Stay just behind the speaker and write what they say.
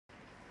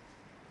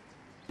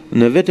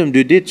Në vetëm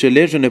 2 ditë që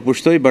lezhën e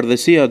pushtoi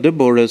bardhësia e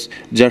Deborës,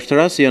 6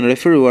 raste janë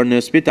referuar në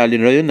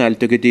spitalin rajonal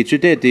të këtij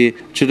qyteti.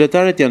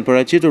 Qytetarët janë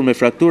paraqitur me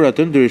fraktura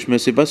të ndryshme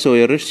si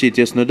pasojë e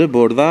rreshqitjes në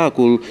Debore dhe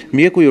akull.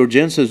 Mjeku i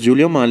urgjencës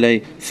Gjulio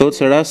Malaj thotë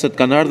se rastet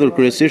kanë ardhur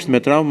kryesisht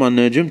me trauma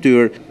në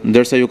gjymtyr,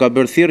 ndërsa ju ka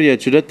bërë thirrje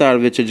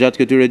qytetarëve që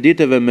gjatë këtyre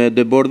ditëve me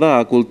Debore dhe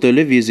akull të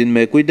lëvizin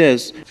me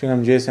kujdes. Që nga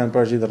mëngjesi janë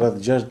paraqitur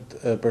rreth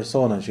 6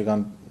 persona që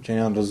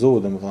janë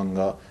rrëzuar domethënë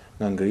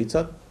nga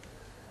ngricat.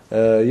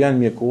 Janë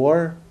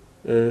mjekuar.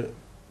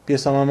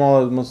 Pjesa më e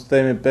madhe, mos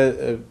themi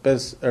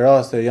 5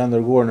 raste janë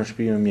dërguar në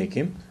shtëpi me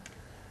mjekim.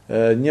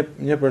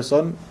 Një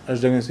person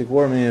është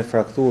diagnostikuar me një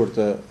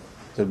frakturë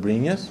të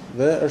brinjës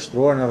dhe është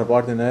shtruar në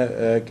repartin e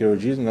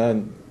kirurgjisë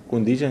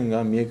ku ndiqen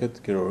nga mjekët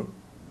kirurg.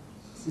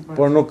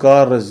 Por nuk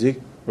ka rrezik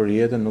për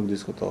jetën, nuk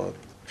diskutohet.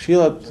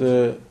 Këshillat,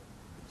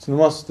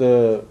 sidomos të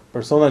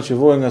personat që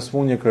vojnë nga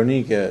sëmundje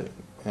kronike,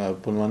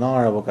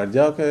 pulmonare apo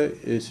kardiake,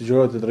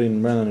 sugjerohet të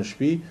rrinë brenda në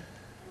shtëpi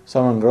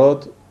sa më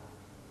ngrohtë.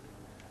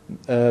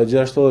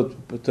 Gjithashtu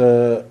të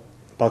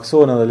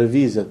paksohen edhe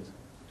lëvizjet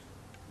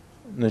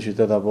në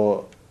qytet apo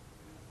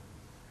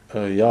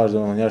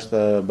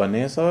jashtë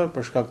banesave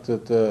për shkak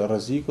të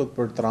rrezikut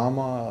për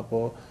trauma apo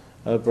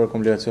për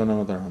komplikacione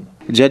më të rënda.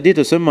 Gjatë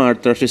ditës së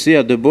martë,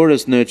 trashësia e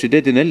Deborës në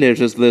qytetin e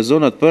Lezhës dhe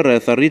zonat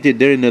përreth arriti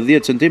deri në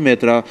 10 cm,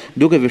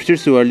 duke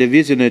vështirësuar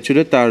lëvizjen e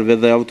qytetarëve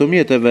dhe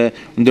automjeteve,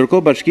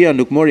 ndërkohë bashkia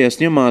nuk mori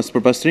asnjë mas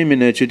për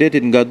pastrimin e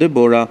qytetit nga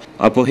Debora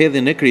apo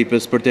hedhjen e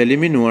kripës për të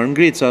eliminuar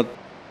ngricat.